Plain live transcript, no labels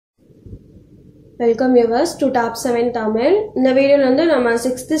Welcome viewers to Top 7 Tamil. In the video வந்து நம்ம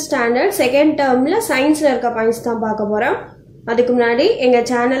 6th standard second termல scienceல இருக்க points தான் பார்க்க போறோம். அதுக்கு முன்னாடி எங்க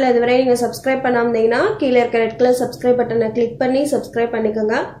சேனலை இதுவரை நீங்க subscribe பண்ணாம இருந்தீங்கன்னா கீழ இருக்க ரெட் கலர் subscribe பட்டனை click பண்ணி subscribe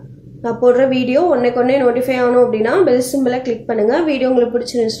பண்ணிக்கோங்க. நான் போடுற வீடியோ ஒண்ணே நோட்டிஃபை ஆகணும் அப்படினா bell symbol click பண்ணுங்க. வீடியோ உங்களுக்கு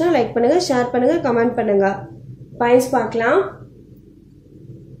பிடிச்சிருந்துச்சுனா லைக் பண்ணுங்க, ஷேர் பண்ணுங்க, கமெண்ட் பண்ணுங்க. points பார்க்கலாம்.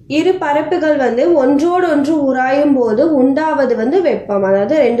 இரு பரப்புகள் வந்து ஒன்றோடு ஒன்று உராயும் போது உண்டாவது வந்து வெப்பம்.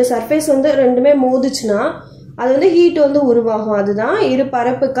 அதாவது ரெண்டு சர்ஃபேஸ் வந்து ரெண்டுமே மோதுச்சுனா அது வந்து ஹீட் வந்து உருவாகும். அதுதான் இரு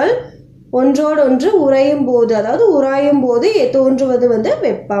பரப்புகள் ஒன்றோடு ஒன்று உராயும் போது, அதாவது உராயும் போது தோன்றுவது வந்து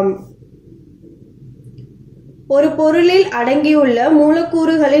வெப்பம். ஒரு பொருளில் அடங்கியுள்ள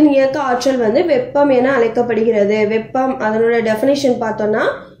மூலக்கூறுகளின் இயக்க ஆற்றல் வந்து வெப்பம் என அழைக்கப்படுகிறது. வெப்பம் அதனோட டெஃபினிஷன் பார்த்தோம்னா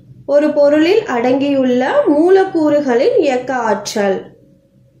ஒரு பொருளில் அடங்கியுள்ள மூலக்கூறுகளின் இயக்க ஆற்றல்.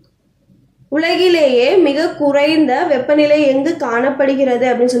 உலகிலேயே மிக குறைந்த வெப்பநிலை எங்கு காணப்படுகிறது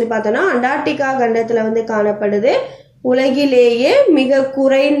அப்படின்னு சொல்லி பார்த்தோம்னா அண்டார்டிகா கண்டத்துல வந்து காணப்படுது. உலகிலேயே மிக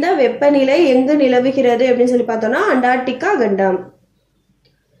குறைந்த வெப்பநிலை எங்கு நிலவுகிறது அப்படின்னு சொல்லி பார்த்தோம்னா அண்டார்டிகா கண்டம்.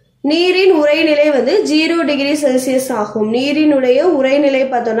 நீரின் உறைநிலை வந்து 0 டிகிரி செல்சியஸ் ஆகும். நீரினுடைய உறைநிலை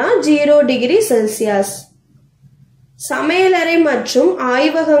பார்த்தோம்னா 0 டிகிரி செல்சியஸ். சமையலறை மற்றும்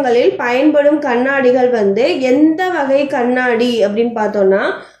ஆய்வகங்களில் பயன்படும் கண்ணாடிகள் வந்து எந்த வகை கண்ணாடி அப்படின்னு பார்த்தோம்னா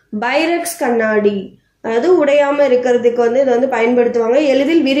பைரக்ஸ் கண்ணாடி. அதாவது உடையாம இருக்கிறதுக்கு வந்து இதை வந்து பயன்படுத்துவாங்க.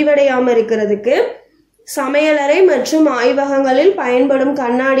 எளிதில் விரிவடையாம இருக்கிறதுக்கு சமையலறை மற்றும் ஆய்வகங்களில் பயன்படும்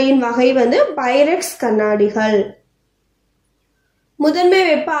கண்ணாடியின் வகை வந்து பைரக்ஸ் கண்ணாடிகள். முதன்மை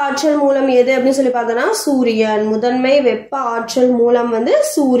வெப்ப ஆற்றல் மூலம் எது அப்படின்னு சொல்லி பார்த்தோம்னா சூரியன். முதன்மை வெப்ப ஆற்றல் மூலம் வந்து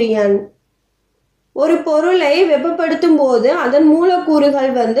சூரியன். ஒரு பொருளை வெப்பப்படுத்தும் போது அதன்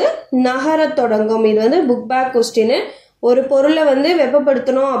மூலக்கூறுகள் வந்து நகரத் தொடங்கும். இது வந்து புக் பேக் கொஸ்டின். ஒரு பொருளை வந்து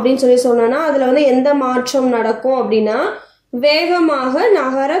வெப்பப்படுத்தணும் அப்படின்னு சொல்லி சொன்னோம்னா அதுல வந்து எந்த மாற்றம் நடக்கும் அப்படின்னா வேகமாக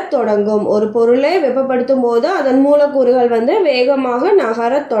நகரத் தொடங்கும். ஒரு பொருளை வெப்பப்படுத்தும் போது அதன் மூலக்கூறுகள் வந்து வேகமாக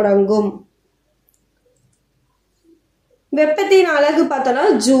நகரத் தொடங்கும். வெப்பத்தின் அலகு பார்த்தோம்னா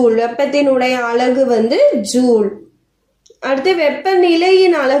ஜூல். வெப்பத்தினுடைய அலகு வந்து ஜூல். அடுத்து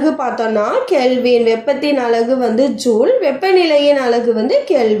வெப்பநிலையின் அலகு பார்த்தோம்னா கெல்வின். வெப்பத்தின் அலகு வந்து ஜூல், வெப்பநிலையின் அலகு வந்து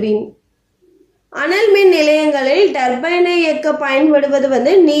கெல்வின். அனல் மின் நிலையங்களில் டர்பைனை இயக்க பயன்படுவது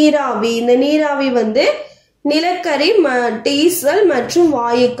வந்து நீராவி. இந்த நீராவி வந்து நிலக்கரி, டீசல் மற்றும்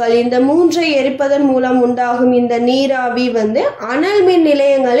வாயுக்கள் இந்த மூன்றை எரிப்பதன் மூலம் உண்டாகும் இந்த நீராவி வந்து அனல் மின்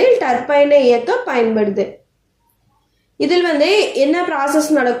நிலையங்களில் டர்பைனை இயக்க பயன்படுது. இதில் வந்து என்ன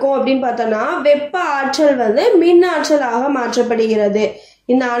ப்ராசஸ் நடக்கும் அப்படின்னு பார்த்தோம்னா வெப்ப ஆற்றல் வந்து மின் ஆற்றலாக மாற்றப்படுகிறது.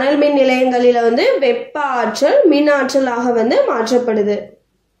 இந்த அனல் மின் நிலையங்களில வந்து வெப்ப ஆற்றல் மின் ஆற்றலாக வந்து மாற்றப்படுது.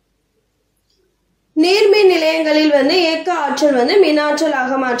 நீர்மின் நிலையங்களில் வந்து இயக்க ஆற்றல் வந்து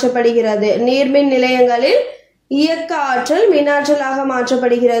மின்னாற்றலாக மாற்றப்படுகிறது. நீர்மின் நிலையங்களில் இயக்க ஆற்றல் மின்னாற்றலாக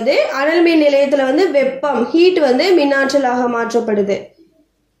மாற்றப்படுகிறது. அனல் மின் நிலையத்துல வந்து வெப்பம் ஹீட் வந்து மின்னாற்றலாக மாற்றப்படுது.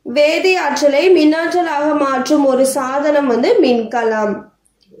 வேதி ஆற்றலை மின்னாற்றலாக மாற்றும் ஒரு சாதனம் வந்து மின்கலம்.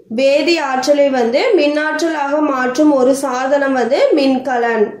 வேதி ஆற்றலை வந்து மின்னாற்றலாக மாற்றும் ஒரு சாதனம் வந்து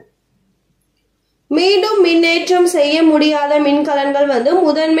மின்கலன். மீண்டும் மின்னேற்றம் செய்ய முடியாத மின்கலன்கள் வந்து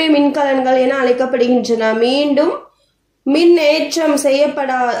முதன்மை மின்கலன்கள் என அழைக்கப்படுகின்றன. மீண்டும் மின்னேற்றம்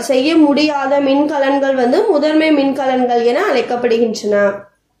செய்ய முடியாத மின்கலன்கள் வந்து முதன்மை மின்கலன்கள் என அழைக்கப்படுகின்றன.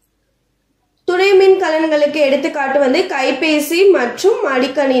 துணை மின்கலன்களுக்கு எடுத்துக்காட்டு வந்து கைபேசி மற்றும்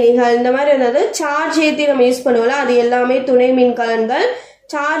மடிக்கணினிகள். இந்த மாதிரி வந்து சார்ஜ் ஏற்றி நம்ம யூஸ் பண்ணுவோம்ல, அது எல்லாமே துணை மின்கலன்கள்.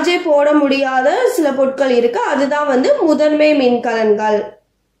 சார்ஜே போட முடியாத சில பொருட்கள் இருக்கு, அதுதான் வந்து முதன்மை மின்கலன்கள்.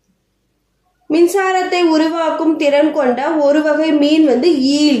 மின்சாரத்தை உருவாக்கும் திறன் கொண்ட ஒரு வகை மீன் வந்து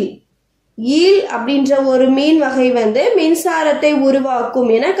ஈல். ஈல் அப்படின்ற ஒரு மீன் வகை வந்து மின்சாரத்தை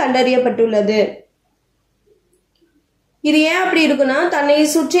உருவாக்கும் என கண்டறியப்பட்டுள்ளது. இது ஏன் அப்படி இருக்குன்னா தன்னை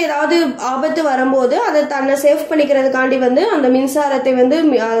சுற்றி ஏதாவது ஆபத்து வரும்போது அதை தன்னை சேஃப் பண்ணிக்கிறதுக்காண்டி வந்து அந்த மின்சாரத்தை வந்து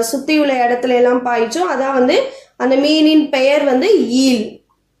சுத்தியுள்ள இடத்துல எல்லாம் பாய்ச்சும். அதான் வந்து அந்த மீனின் பெயர் வந்து ஈல்.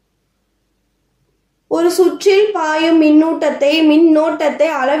 ஒரு சுற்றில் பாயும் மின்னோட்டத்தை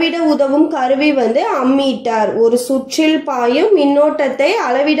அளவிட உதவும் கருவி வந்து அம்மீட்டர். ஒரு சுற்றில் பாயும் மின்னோட்டத்தை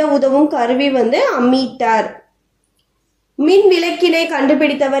அளவிட உதவும் கருவி வந்து அம்மீட்டர். மின் விளக்கினை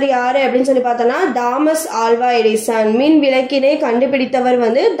கண்டுபிடித்தவர் யாரு அப்படின்னு சொல்லி பார்த்தோம்னா தாமஸ் ஆல்வா எடிசன். மின் விளக்கினை கண்டுபிடித்தவர்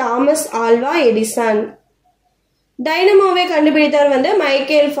வந்து தாமஸ் ஆல்வா எடிசன். டைனமோவை கண்டுபிடித்தவர் வந்து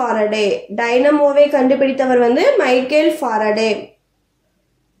மைக்கேல் ஃபாரடே. டைனமோவை கண்டுபிடித்தவர் வந்து மைக்கேல் ஃபாரடே.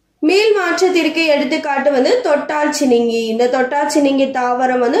 மீள் மாற்றத்திற்கு எடுத்துக்காட்டு வந்து தொட்டால் சினிங்கி. இந்த தொட்டால் சினிங்கி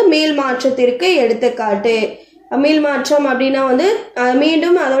தாவரம் வந்து மீள் மாற்றத்திற்கு எடுத்துக்காட்டு. மீள் மாற்றம் அப்படின்னா வந்து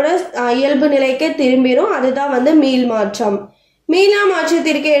மீண்டும் அதோட இயல்பு நிலைக்கே திரும்பிடும், அதுதான் வந்து மீள் மாற்றம். மீளா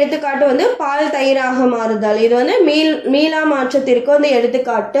மாற்றத்திற்கு எடுத்துக்காட்டு வந்து பால் தயிராக மாறுதல். இது வந்து மீளா மாற்றத்திற்கு வந்து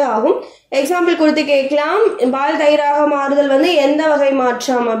எடுத்துக்காட்டு ஆகும். எக்ஸாம்பிள் கொடுத்து கேட்கலாம். பால் தயிராக மாறுதல் வந்து எந்த வகை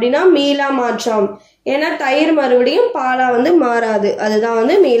மாற்றம் அப்படின்னா மீளா மாற்றம். ஏன்னா தயிர் மறுபடியும் பாலா வந்து மாறாது, அதுதான்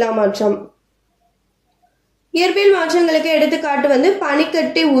வந்து மீளா மாற்றம். இயற்பியல் மாற்றங்களுக்கு எடுத்துக்காட்டு வந்து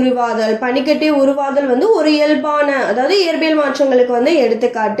பனிக்கட்டி உருவாதல். பனிக்கட்டி உருவாதல் வந்து ஒரு இயல்பான, அதாவது இயற்பியல் மாற்றங்களுக்கு வந்து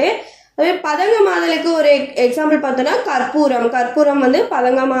எடுத்துக்காட்டு. அதே பதங்கமாதலுக்கு ஒரு எக்ஸாம்பிள் பார்த்தோம்னா கற்பூரம். கற்பூரம் வந்து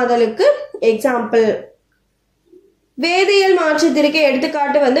பதங்கமாதலுக்கு எக்ஸாம்பிள். வேதியியல் மாற்றத்திற்கு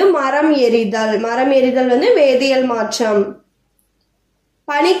எடுத்துக்காட்டு வந்து மரம் எரிதல். மரம் எரிதல் வந்து வேதியியல் மாற்றம்.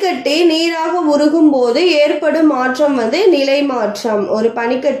 பனிக்கட்டி நீராக உருகும் போது ஏற்படும் மாற்றம் வந்து நிலை மாற்றம். ஒரு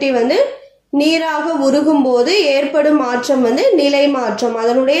பனிக்கட்டி வந்து நீராக உருகும் போது ஏற்படும் மாற்றம் வந்து நிலை மாற்றம்.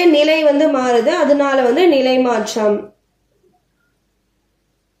 அதனுடைய நிலை வந்து மாறுது, அதனால வந்து நிலை மாற்றம்.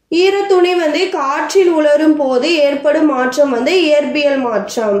 ஈரத்துணி வந்து காற்றில் உலரும் போது ஏற்படும் மாற்றம் வந்து இயற்பியல்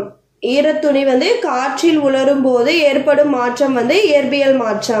மாற்றம். ஈரத்துணி வந்து காற்றில் உலரும் போது ஏற்படும் மாற்றம் வந்து இயற்பியல்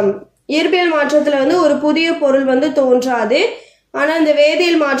மாற்றம். இயற்பியல் மாற்றத்துல வந்து ஒரு புதிய பொருள் வந்து தோன்றாது, ஆனா இந்த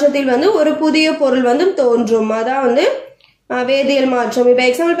வேதியியல் மாற்றத்தில் வந்து ஒரு புதிய பொருள் வந்து தோன்றும், அதான் வந்து வேதியியல் மாற்றம். இப்ப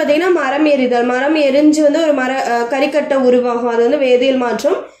எக்ஸாம்பிள் பாத்தீங்கன்னா மரம் எரிதல். மரம் எரிஞ்சு வந்து ஒரு கரிக்கட்டை உருவாகும், அது வந்து வேதியியல்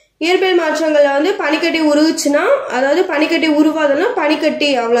மாற்றம். இயற்பியல் மாற்றங்கள்ல வந்து பனிக்கட்டி உருகுச்சுன்னா, அதாவது பனிக்கட்டி உருவாதுன்னா பனிக்கட்டி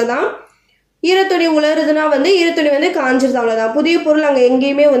அவ்வளவுதான். ஈரத்துணி உலருதுன்னா வந்து ஈரத்துணி வந்து காஞ்சிருது, அவ்வளவுதான். புதிய பொருள் அங்க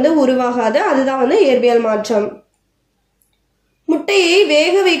எங்கேயுமே வந்து உருவாகாது, அதுதான் வந்து இயற்பியல் மாற்றம். முட்டையை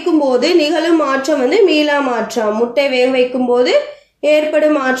வேக வைக்கும் போது நிகழும் மாற்றம் வந்து மீளா மாற்றம். முட்டை வேக வைக்கும் போது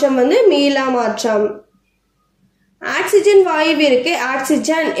ஏற்படும் மாற்றம் வந்து மீளா மாற்றம். ஆக்சிஜன் வாயுவிற்கு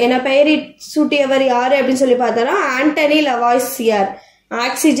ஆக்சிஜன் என பெயர் சூட்டியவர் யாரு அப்படின்னு சொல்லி பார்த்தோம்னா ஆண்டனி லவாய்சியர்.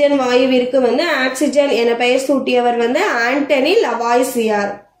 ஆக்சிஜன் வாயுவிற்கு வந்து ஆக்சிஜன் என பெயர் சூட்டியவர் வந்து ஆண்டனி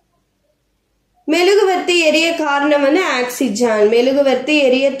லவாய்சியர். மெழுகுவர்த்தி எரிய காரணம் வந்து ஆக்சிஜன். மெழுகுவர்த்தி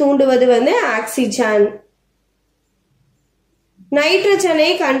எரிய தூண்டுவது வந்து ஆக்சிஜன். நைட்ரஜனை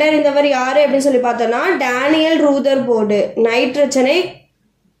கண்டறிந்தவர் யாரு அப்படின்னு சொல்லி பார்த்தோம்னா டேனியல் ரூதர்போர்டு. நைட்ரஜனை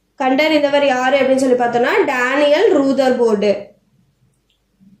கண்டறிந்தவர் யாரு அப்படின்னு சொல்லி பார்த்தோம்னா டேனியல் ரூதர்போர்டு.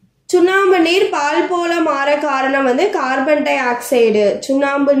 சுண்ணாம்பு நீர் பால் போல மாற காரணம் வந்து கார்பன் டை ஆக்சைடு.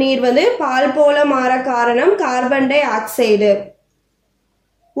 சுண்ணாம்பு நீர் வந்து பால் போல மாற காரணம் கார்பன் டை ஆக்சைடு.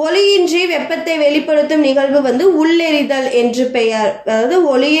 ஒளியின்றி வெப்பத்தை வெளிப்படுத்தும் நிகழ்வு வந்து உள்ளெரிதல் என்று பெயர். அதாவது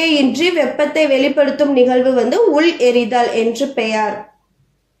ஒளியே இன்றி வெப்பத்தை வெளிப்படுத்தும் நிகழ்வு வந்து உள் எரிதல் என்று பெயர்.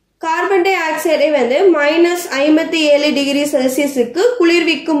 கார்பன் டை ஆக்சைடை வந்து -57 டிகிரி செல்சியஸுக்கு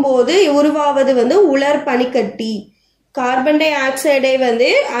குளிர்விக்கும் போது உருவாவது வந்து உலர் பனிக்கட்டி. கார்பன் டை ஆக்சைடை வந்து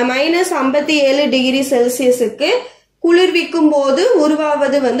 -57 டிகிரி செல்சியஸுக்கு குளிர்விக்கும் போது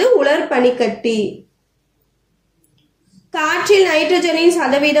உருவாவது வந்து உலர் பனிக்கட்டி. காற்றில் நைட்ரஜனின்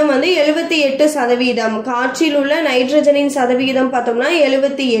சதவீதம் வந்து 78%. காற்றில் உள்ள நைட்ரஜனின் சதவிகிதம் பார்த்தோம்னா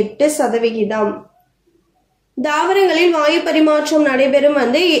 78%. தாவரங்களில் வாயு பரிமாற்றம் நடைபெறும்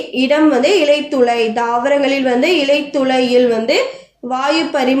வந்து இடம் வந்து இலைத்துளை. தாவரங்களில் வந்து இலைத்துளையில் வந்து வாயு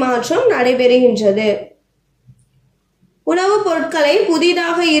பரிமாற்றம் நடைபெறுகின்றது. உணவுப் பொருட்களை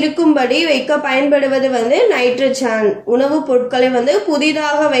புதிதாக இருக்கும்படி வைக்க பயன்படுவது வந்து நைட்ரஜன். உணவுப் பொருட்களை வந்து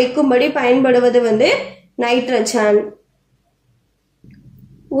புதிதாக வைக்கும்படி பயன்படுவது வந்து நைட்ரஜன்.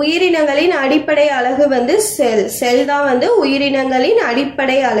 உயிரினங்களின் அடிப்படை அலகு வந்து செல். செல் தான் வந்து உயிரினங்களின்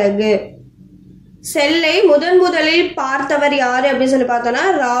அடிப்படை அலகு. செல்லை முதலில் பார்த்தவர் யாரு அப்படின்னு சொல்லி பார்த்தோம்னா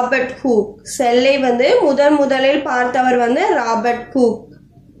ராபர்ட் ஹூக். செல்லை வந்து முதலில் பார்த்தவர் வந்து ராபர்ட் ஹூக்.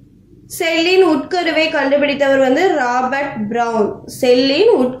 செல்லின் உட்கருவை கண்டுபிடித்தவர் வந்து ராபர்ட் பிரவுன்.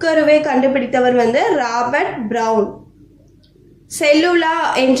 செல்லின் உட்கருவை கண்டுபிடித்தவர் வந்து ராபர்ட் பிரவுன். செல்லுலா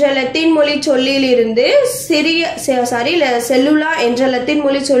என்ற லத்தீன் மொழி சொல்லில் இருந்து செல்லுலா என்ற லத்தீன்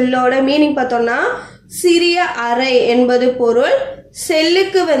மொழி சொல்லோட மீனிங் பார்த்தோம்னா சிறிய அறை என்பது பொருள்.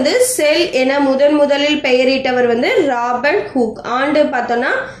 செல்லுக்கு வந்து செல் என முதலில் பெயரிட்டவர் வந்து ராபர்ட் ஹூக். ஆண்டு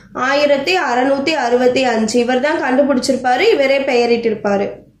பார்த்தோம்னா 1665. இவர் தான் கண்டுபிடிச்சிருப்பாரு, இவரே பெயரிட்டிருப்பாரு.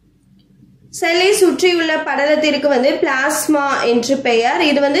 செல்லை சுற்றியுள்ள படலத்திற்கு வந்து பிளாஸ்மா என்று பெயர்.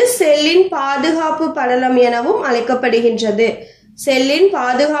 இது வந்து செல்லின் பாதுகாப்பு படலம் எனவும் அழைக்கப்படுகின்றது. செல்லின்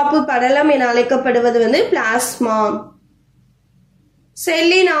பாதுகாப்பு படலம் என அழைக்கப்படுவது வந்து பிளாஸ்மா.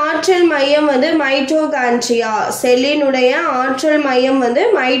 செல்லின் ஆற்றல் மையம் வந்து மைட்டோகாண்ட்ரியா. செல்லினுடைய ஆற்றல் மையம் வந்து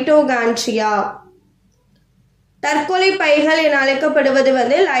மைட்டோகாண்ட்ரியா. தற்கொலை பைகள் என அழைக்கப்படுவது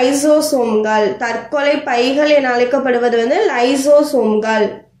வந்து லைசோசோம்கள். தற்கொலை பைகள் என அழைக்கப்படுவது வந்து லைசோசோம்கள்.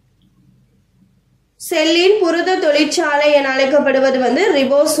 செல்லின் புரத தொழிற்சாலை என அழைக்கப்படுவது வந்து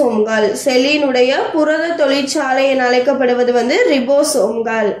ரிபோசோம்கள். செல்லினுடைய புரத தொழிற்சாலை என அழைக்கப்படுவது வந்து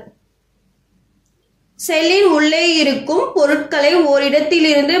ரிபோசோம்கள். செல்லின் உள்ளே இருக்கும் பொருட்களை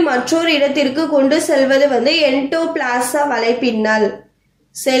ஓரிடத்திலிருந்து மற்றொரு இடத்திற்கு கொண்டு செல்வது வந்து எண்டோபிளாசா வலைப்பின்னல்.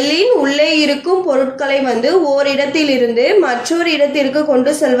 செல்லின் உள்ளே இருக்கும் பொருட்களை வந்து ஓரிடத்திலிருந்து மற்றொரு இடத்திற்கு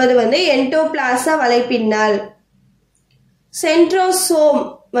கொண்டு செல்வது வந்து எண்டோபிளாசா வலைப்பின்னல். சென்ட்ரோசோம்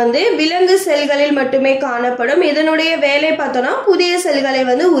வந்து விலங்கு செல்களில் மட்டுமே காணப்படும். இதனுடைய வேலை பார்த்தோம்னா புதிய செல்களை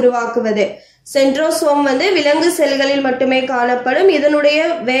வந்து உருவாக்குவது. சென்ட்ரோசோம் வந்து விலங்கு செல்களில் மட்டுமே காணப்படும். இதனுடைய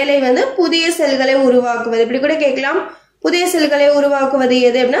வேலை வந்து புதிய செல்களை உருவாக்குவது. இப்படி கூட கேட்கலாம், புதிய செல்களை உருவாக்குவது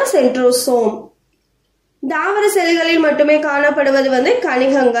எது அப்படின்னா சென்ட்ரோசோம். தாவர செல்களில் மட்டுமே காணப்படுவது வந்து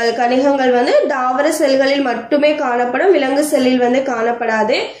கணிகங்கள். கணிகங்கள் வந்து தாவர செல்களில் மட்டுமே காணப்படும், விலங்கு செல்லில் வந்து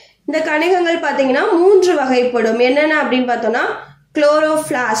காணப்படாது. இந்த கணிகங்கள் பாத்தீங்கன்னா 3 வகைப்படும். என்னென்ன அப்படின்னு பார்த்தோம்னா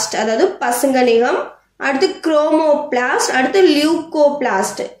குளோரோபிளாஸ்ட் அதாவது பசுங்கணிகம், அடுத்து குரோமோபிளாஸ்ட், அடுத்து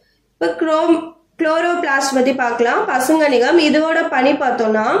லியூகோபிளாஸ்ட். இப்போ குளோரோபிளாஸ்ட் பத்தி பார்க்கலாம். பசுங்கணிகம் இதோட பணி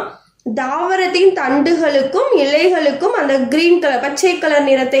பார்த்தோம்னா தாவரத்தின் தண்டுகளுக்கும் இலைகளுக்கும் அந்த கிரீன் கலர்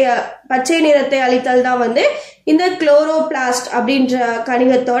பச்சை நிறத்தை அளித்தல் தான் வந்து இந்த குளோரோபிளாஸ்ட் அப்படின்ற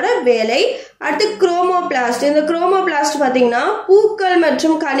கணிகத்தோட வேலை. அடுத்து குரோமோபிளாஸ்ட். இந்த குரோமோபிளாஸ்ட் பாத்தீங்கன்னா பூக்கள்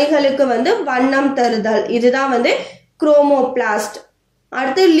மற்றும் கனிகளுக்கு வந்து வண்ணம் தருதல், இதுதான் வந்து குரோமோபிளாஸ்ட்.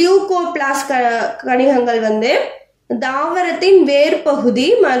 அடுத்து லியூகோபிளாஸ்ட் கணிகங்கள் வந்து தாவரத்தின் வேர் பகுதி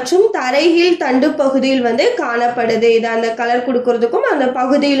மற்றும் தரைகீழ் தண்டு பகுதியில் வந்து காணப்படுது. இது அந்த கலர் கொடுக்கறதுக்கும் அந்த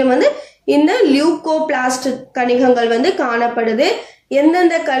பகுதியிலும் வந்து இந்த லியூகோபிளாஸ்ட் கணிகங்கள் வந்து காணப்படுது.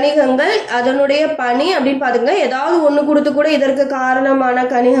 எந்தெந்த கணிகங்கள் அதனுடைய பணி அப்படின்னு பாத்துங்க. ஏதாவது ஒண்ணு கொடுத்து கூட இதற்கு காரணமான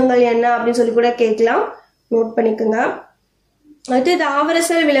கணிகங்கள் என்ன அப்படின்னு சொல்லி கூட கேட்கலாம், நோட் பண்ணிக்கோங்க. அடுத்து தாவர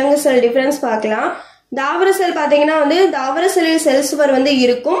செல் விலங்கு செல் டிஃபரன்ஸ் பார்க்கலாம். தாவர செல் பாத்தீங்கன்னா வந்து தாவர செல்லில் செல் சுவர் வந்து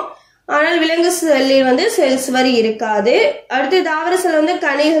இருக்கும், ஆனால் விலங்கு செல்லில் வந்து செல் சுவர் இருக்காது. அடுத்து தாவர செல் வந்து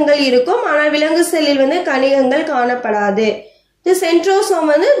கணிகங்கள் இருக்கும், ஆனால் விலங்கு செல்லில் வந்து கணிகங்கள் காணப்படாது. இது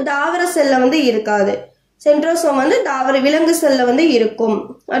சென்ட்ரோசோம் வந்து தாவர செல்ல வந்து இருக்காது. சென்ட்ரோசோம் வந்து விலங்கு செல்ல வந்து இருக்கும்.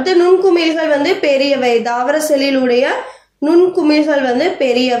 அடுத்து நுண்குமிழ்கள் வந்து பெரியவை. தாவர செல்லில் உடைய நுண்குமிழ்கள் வந்து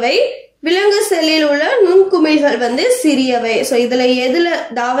பெரியவை, விலங்கு செல்லில் உள்ள நுண்குமிழ்கள் வந்து சிறியவை. ஸோ இதுல எதுல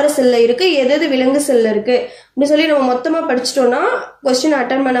தாவர செல்ல இருக்கு, எது விலங்கு செல்ல இருக்கு அப்படின்னு சொல்லி நம்ம மொத்தமா படிச்சிட்டோம்னா கொஸ்டின்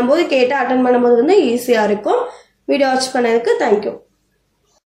அட்டன் பண்ணும்போது வந்து ஈஸியா இருக்கும். வீடியோ வாட்ச் பண்ணதுக்கு தேங்க்யூ.